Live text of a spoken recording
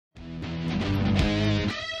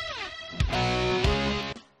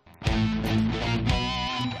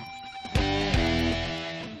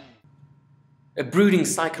A brooding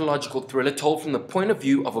psychological thriller told from the point of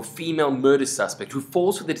view of a female murder suspect who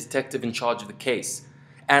falls for the detective in charge of the case.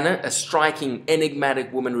 Anna, a striking,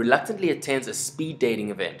 enigmatic woman, reluctantly attends a speed dating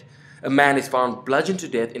event. A man is found bludgeoned to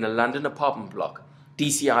death in a London apartment block.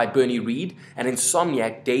 DCI Bernie Reid, an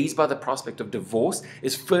insomniac dazed by the prospect of divorce,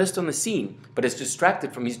 is first on the scene, but is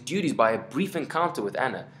distracted from his duties by a brief encounter with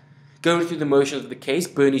Anna. Going through the motions of the case,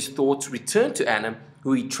 Bernie's thoughts return to Anna,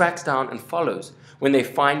 who he tracks down and follows. When they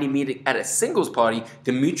finally meet at a singles party,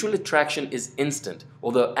 the mutual attraction is instant,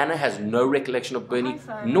 although Anna has no recollection of Bernie,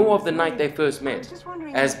 nor of the night they first met.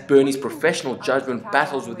 As Bernie's professional judgment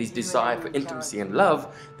battles with his desire for intimacy and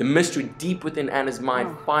love, the mystery deep within Anna's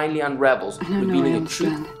mind finally unravels, revealing the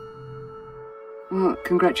truth. Well,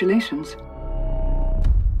 congratulations.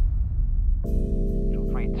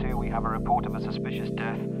 3-2, we have a report of a suspicious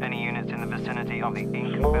death. Any units in the vicinity of the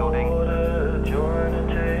Inc. building?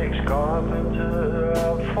 Carpenter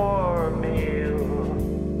out for a meal.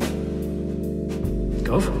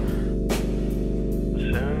 Gov? As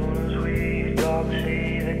soon as we dock,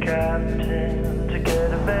 see the captain to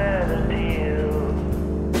get a better deal.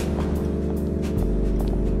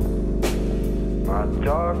 My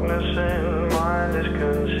darkness and mind is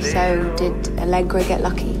concealed. So, did Allegra get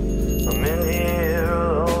lucky? I'm in here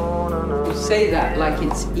alone. You say that like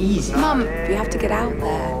it's easy. Mum, you have to get out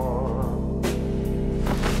there.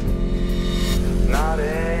 Not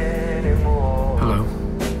anymore. Hello.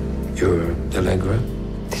 You're Allegra?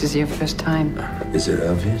 This is your first time. Is it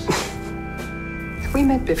obvious? Have we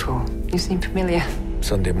met before? You seem familiar.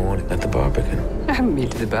 Sunday morning at the Barbican. I haven't been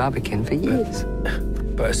to the Barbican for years.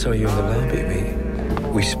 But I saw you in the lobby.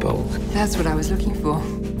 We spoke. That's what I was looking for.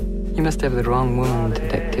 You must have the wrong woman,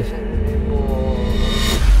 Detective.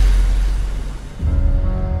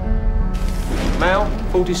 Male,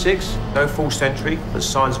 46, no full century, but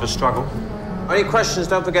signs of a struggle. Any questions?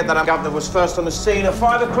 Don't forget that our governor was first on the scene at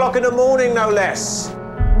 5 o'clock in the morning, no less.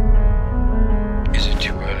 Is it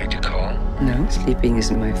too early to call? No, sleeping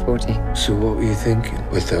isn't my forte. So what were you thinking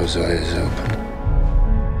with those eyes open?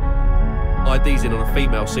 ID's in on a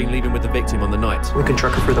female seen leaving with the victim on the night. We can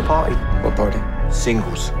track her through the party. What party?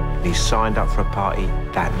 Singles. He signed up for a party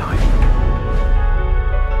that night.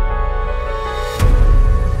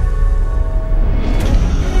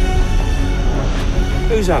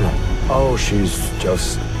 Who's Anna? Oh, she's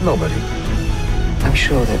just nobody. I'm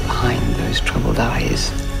sure that behind those troubled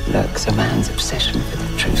eyes lurks a man's obsession for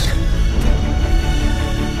the truth.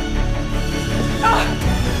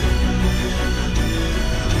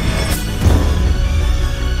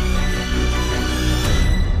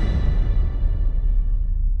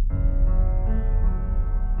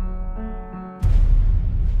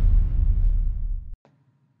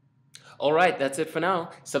 Alright, that's it for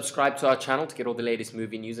now. Subscribe to our channel to get all the latest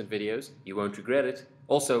movie news and videos. You won't regret it.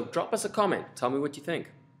 Also, drop us a comment. Tell me what you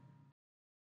think.